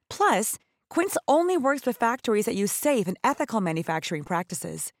brands. Plus, Quince only works with factories that use safe and ethical manufacturing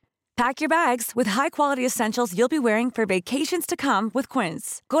practices. Pack your bags with high-quality essentials you'll be wearing for vacations to come with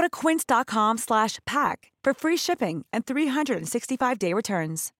Quince. Go to quince.com/pack for free shipping and 365-day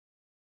returns.